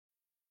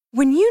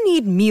When you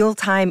need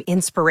mealtime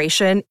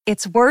inspiration,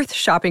 it's worth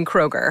shopping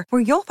Kroger,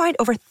 where you'll find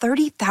over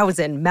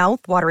 30,000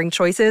 mouth-watering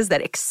choices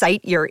that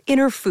excite your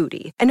inner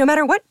foodie. And no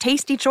matter what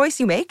tasty choice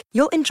you make,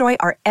 you'll enjoy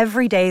our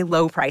everyday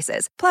low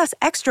prices, plus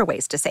extra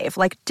ways to save,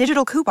 like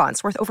digital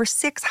coupons worth over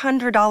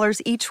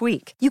 $600 each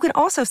week. You can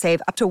also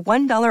save up to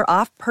 $1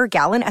 off per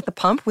gallon at the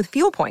pump with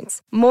fuel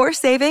points. More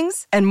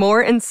savings and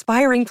more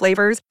inspiring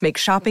flavors make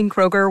shopping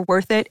Kroger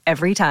worth it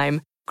every time.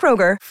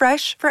 Kroger,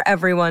 fresh for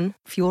everyone.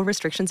 Fuel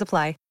restrictions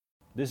apply.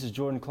 This is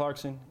Jordan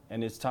Clarkson,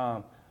 and it's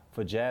time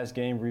for Jazz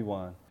Game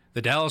Rewind.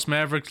 The Dallas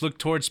Mavericks look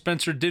towards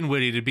Spencer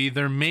Dinwiddie to be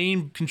their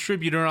main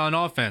contributor on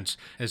offense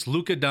as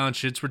Luka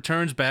Doncic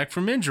returns back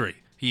from injury.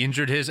 He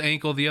injured his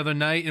ankle the other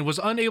night and was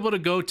unable to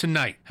go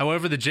tonight.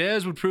 However, the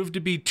Jazz would prove to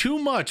be too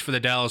much for the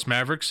Dallas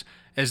Mavericks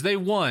as they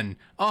won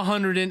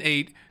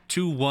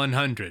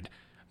 108-100.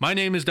 My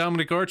name is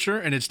Dominic Archer,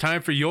 and it's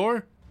time for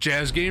your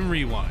Jazz Game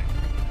Rewind.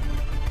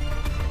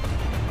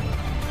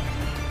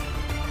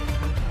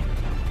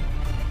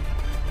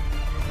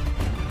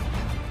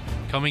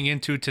 Coming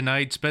into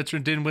tonight, Spencer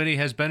Dinwiddie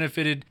has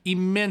benefited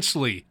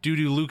immensely due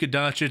to Luka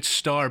Doncic's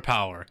star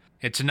power.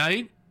 And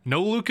tonight,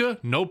 no Luka,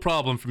 no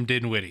problem from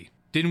Dinwiddie.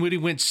 Dinwiddie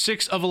went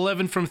 6 of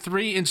 11 from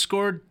 3 and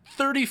scored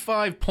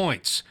 35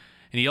 points.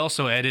 And he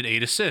also added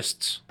 8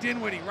 assists.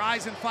 Dinwiddie,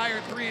 rise and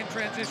fire 3 in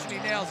transition, he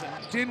nails it.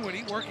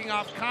 Dinwiddie working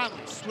off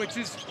Conley,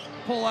 switches,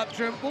 pull-up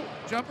jumper,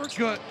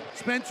 good.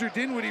 Spencer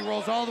Dinwiddie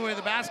rolls all the way to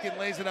the basket and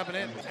lays it up and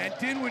in. And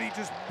Dinwiddie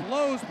just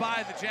blows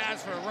by the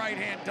Jazz for a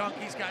right-hand dunk.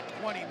 He's got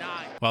 29.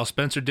 While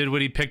Spencer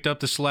Dinwiddie picked up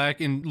the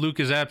slack in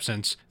Luka's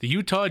absence, the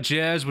Utah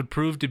Jazz would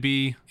prove to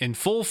be in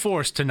full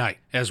force tonight.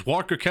 As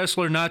Walker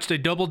Kessler notched a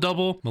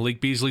double-double, Malik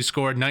Beasley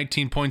scored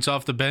 19 points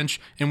off the bench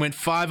and went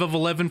 5 of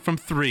 11 from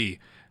 3.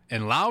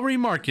 And Lauri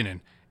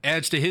Markkanen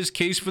adds to his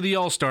case for the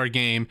All-Star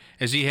game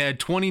as he had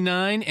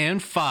 29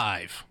 and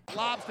 5.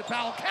 Lobs to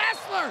Powell.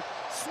 Kessler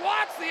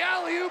swats the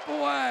alley-oop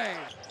away.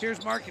 Here's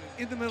Markkanen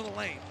in the middle of the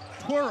lane.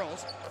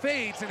 Twirls,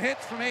 fades, and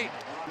hits from 8.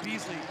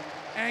 Beasley,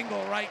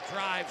 angle, right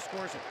drive,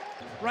 scores it.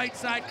 Right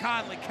side,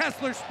 Conley.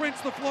 Kessler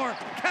sprints the floor.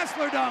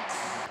 Kessler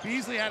dunks.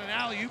 Beasley had an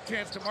alley-oop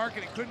chance to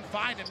Markkanen, couldn't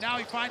find him. Now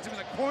he finds him in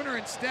the corner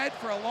instead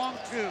for a long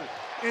 2.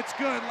 It's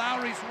good.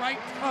 Lowry's right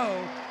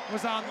toe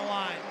was on the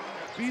line.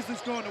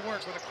 Beasley's going to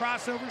work with a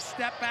crossover,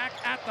 step back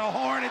at the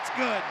horn. It's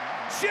good.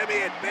 Shimmy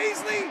it,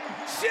 Beasley.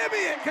 Shimmy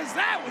it, because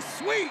that was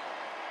sweet.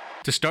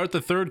 To start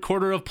the third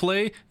quarter of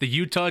play, the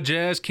Utah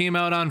Jazz came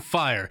out on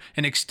fire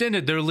and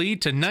extended their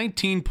lead to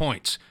 19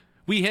 points.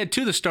 We head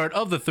to the start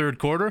of the third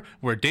quarter,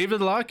 where David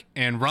Locke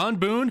and Ron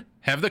Boone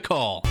have the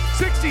call.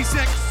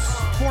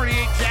 66-48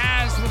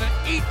 Jazz with an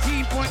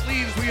 18-point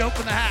lead as we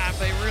open the half.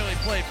 They really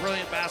played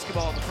brilliant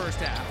basketball in the first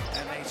half.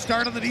 And they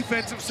start on the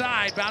defensive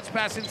side. Bounce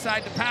pass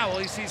inside to Powell.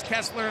 He sees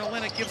Kessler and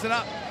Olynyk, gives it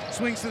up.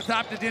 Swings to the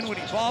top to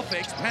Dinwiddie. Ball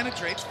fakes,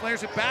 penetrates,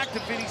 flares it back to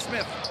Finney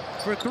Smith.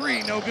 For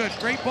 3, no good.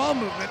 Great ball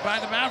movement by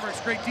the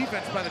Mavericks. Great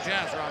defense by the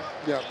Jazz, Ron.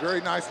 Yeah,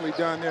 very nicely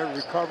done there.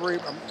 Recovery.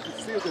 You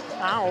see that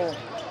Powell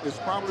is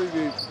probably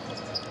the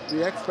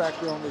X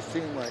factor on this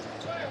team right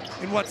now.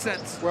 In what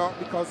sense? Well,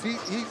 because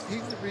he's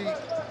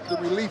the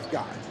relief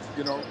guy,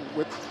 you know,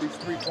 with these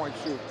three-point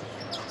shooters.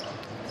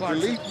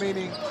 Clarkson. Relief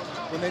meaning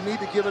when they need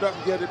to give it up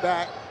and get it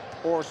back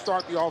or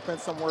start the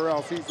offense somewhere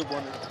else, he's the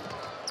one that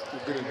will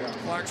get it done.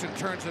 Clarkson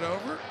turns it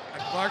over.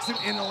 And Clarkson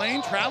in the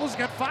lane. Travels,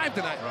 got 5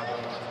 tonight.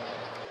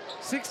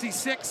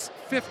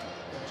 66-50.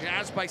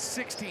 Jazz by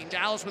 16.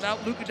 Dallas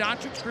without Luka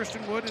Doncic,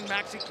 Christian Wood, and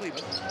Maxi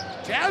Kleber.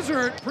 Jazz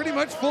are at pretty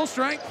much full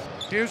strength.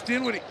 Here's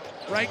Dinwiddie.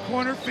 Right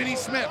corner, Finney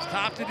Smith.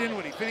 Top to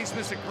Dinwiddie. Finney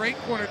Smith's a great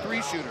corner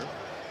 3 shooter.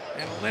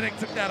 And Olynyk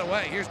took that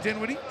away. Here's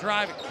Dinwiddie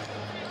driving.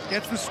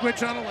 Gets the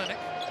switch on Olynyk.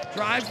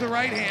 Drives the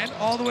right hand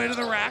all the way to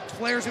the rack.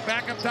 Flares it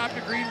back up top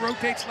to Green.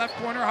 Rotates left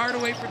corner.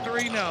 Hardaway for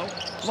 3. No.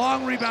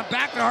 Long rebound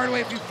back to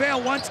Hardaway. If you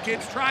fail once,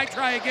 kids, try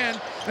again.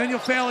 Then you'll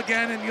fail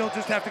again, and you'll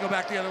just have to go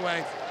back the other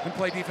way and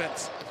play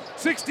defense.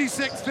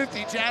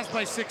 66-50. Jazz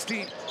by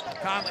 16.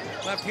 Conley,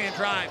 left-hand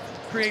drive.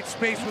 Creates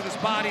space with his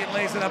body and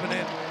lays it up and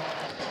in.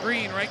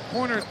 Green, right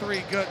corner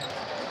 3. Good.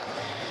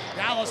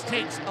 Dallas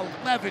takes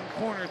 11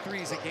 corner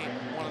 3s a game,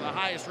 one of the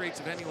highest rates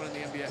of anyone in the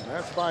NBA.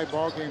 That's 5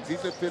 ball games.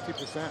 He's at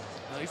 50%.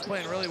 Well, he's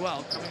playing really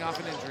well, coming off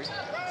an injury.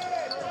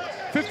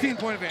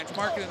 15-point advantage.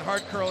 Markkanen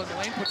hard curl in the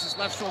lane, puts his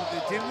left shoulder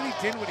to Dinwiddie.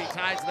 Dinwiddie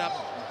ties it up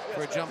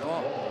for a jump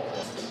ball.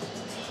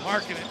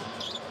 Markkanen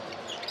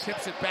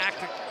tips it back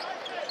to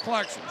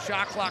Clarkson.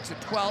 Shot clock's at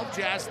 12.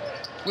 Jazz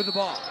with the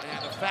ball.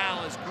 And a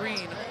foul as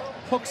Green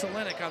hooks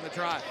Olynyk on the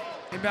drive.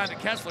 Inbound to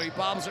Kessler. He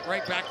bobbles it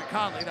right back to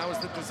Conley. That was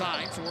the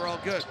design, so we're all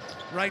good.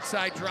 Right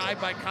side drive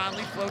by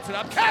Conley. Floats it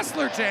up.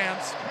 Kessler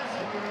jams.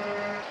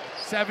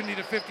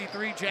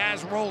 70-53.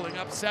 Jazz rolling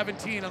up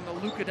 17 on the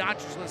Luka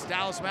Doncic list.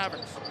 Dallas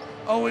Mavericks.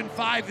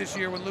 0-5 this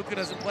year when Luka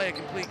doesn't play a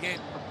complete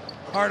game.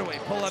 Hardaway,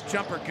 pull-up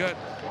jumper, good.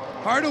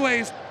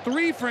 Hardaway's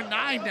 3 for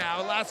 9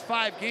 now. The last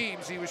 5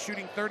 games, he was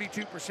shooting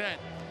 32%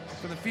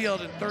 from the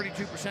field and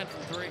 32%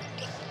 from 3.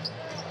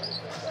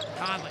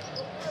 Conley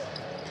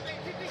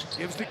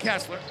gives to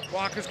Kessler.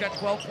 Walker's got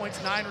 12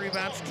 points, 9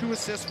 rebounds, 2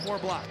 assists, 4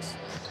 blocks.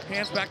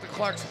 Hands back to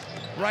Clarkson.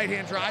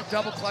 Right-hand drive,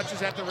 double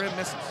clutches at the rim,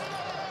 misses.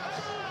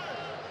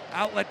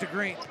 Outlet to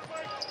Green.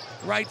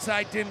 Right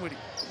side, Dinwiddie.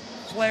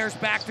 Flares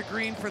back to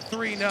Green for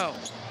three, no.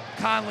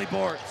 Conley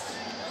boards.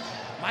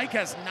 Mike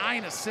has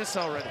 9 assists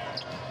already.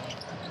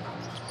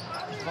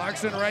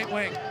 Clarkson right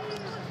wing.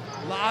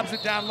 Lobs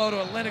it down low to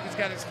Olynyk, who's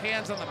got his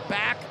hands on the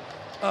back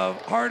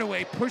of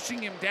Hardaway,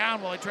 pushing him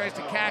down while he tries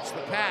to catch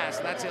the pass.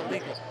 That's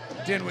illegal.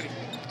 Dinwiddie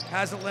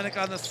has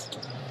Olynyk on the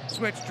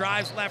switch,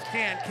 drives left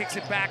hand, kicks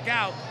it back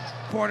out.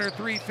 Corner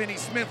three,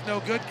 Finney-Smith, no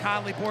good.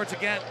 Conley boards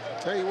again.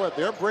 Tell you what,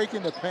 they're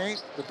breaking the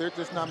paint, but they're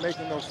just not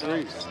making those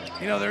threes.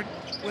 You know, they're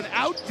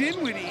without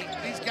Dinwiddie,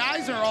 these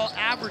guys are all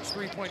average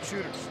three-point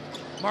shooters.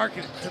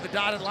 Marking it to the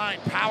dotted line,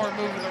 power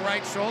move to the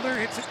right shoulder,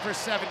 hits it for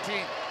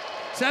 17.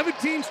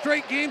 17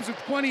 straight games of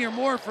 20 or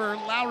more for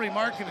Lauri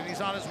Markkanen.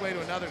 He's on his way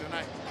to another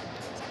tonight.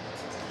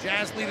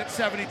 Jazz lead at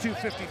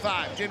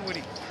 72-55.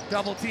 Dinwiddie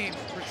double team,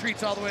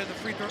 retreats all the way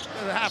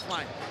to the half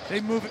line.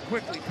 They move it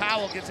quickly.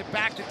 Powell gets it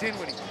back to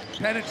Dinwiddie.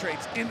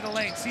 Penetrates into the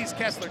lane, sees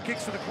Kessler,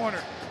 kicks to the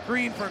corner.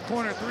 Green for a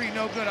corner three,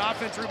 no good.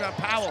 Offense rebound,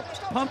 Powell.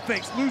 Pump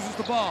fakes, loses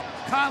the ball.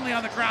 Conley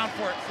on the ground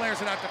for it,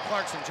 flares it out to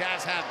Clarkson.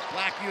 Jazz have it.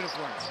 Black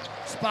uniforms.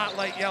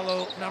 Spotlight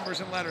yellow numbers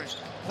and lettering.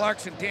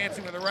 Clarkson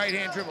dancing with a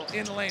right-hand dribble.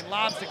 In the lane,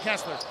 lobs to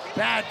Kessler.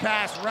 Bad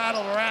pass,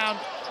 rattled around.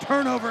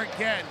 Turnover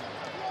again.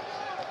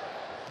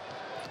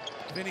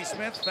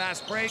 Finney-Smith,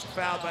 fast break,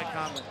 fouled by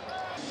Conley.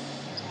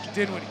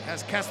 Dinwiddie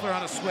has Kessler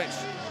on a switch.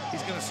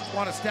 He's going to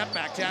want a step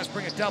back. Jazz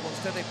bring a double.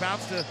 Instead, they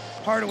bounce to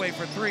Hardaway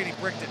for three, and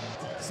he bricked it.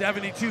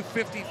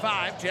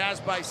 72-55, Jazz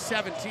by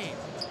 17.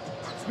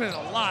 It's been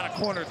a lot of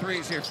corner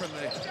threes here from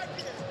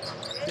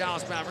the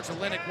Dallas Mavericks.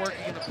 Olynyk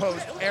working in the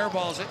post,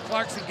 airballs it.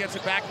 Clarkson gets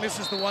it back,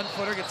 misses the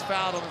one-footer, gets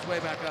fouled on his way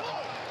back up.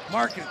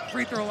 Markkanen,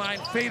 free throw line,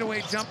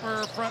 fadeaway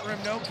jumper, front rim,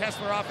 no.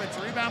 Kessler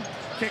offensive rebound,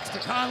 kicks to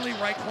Conley,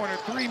 right corner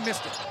three,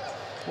 missed it.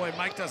 Boy,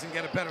 Mike doesn't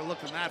get a better look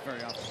than that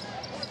very often.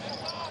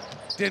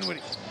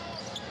 Dinwiddie,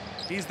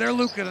 he's their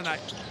Luka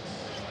tonight.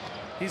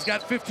 He's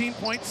got 15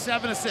 points,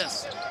 7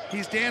 assists.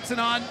 He's dancing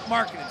on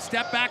Markkanen.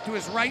 Step back to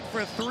his right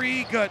for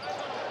three, good.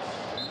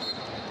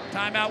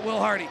 Timeout, Will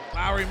Hardy.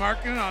 Lauri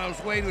Markkanen on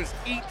his way to his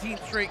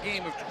 18th straight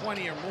game of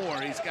 20 or more.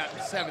 He's got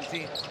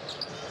 17.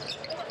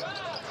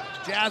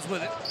 Jazz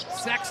with it.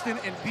 Sexton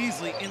and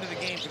Beasley into the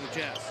game for the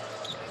Jazz.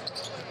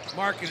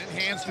 Markkanen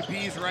hands to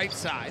Bees right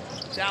side.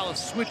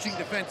 Dallas switching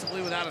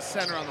defensively without a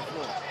center on the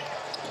floor.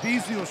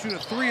 Beasley will shoot a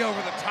three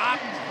over the top,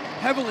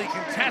 heavily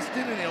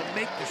contested, and he'll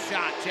make the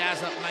shot.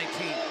 Jazz up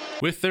 19.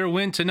 With their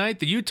win tonight,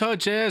 the Utah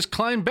Jazz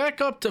climb back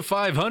up to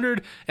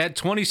 500 at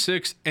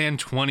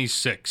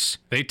 26-26.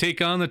 They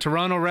take on the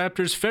Toronto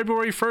Raptors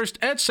February 1st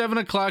at 7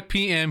 o'clock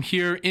p.m.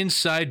 here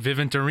inside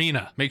Vivint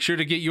Arena. Make sure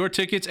to get your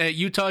tickets at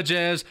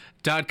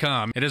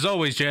utahjazz.com. And as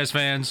always, Jazz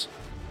fans,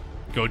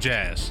 go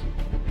Jazz.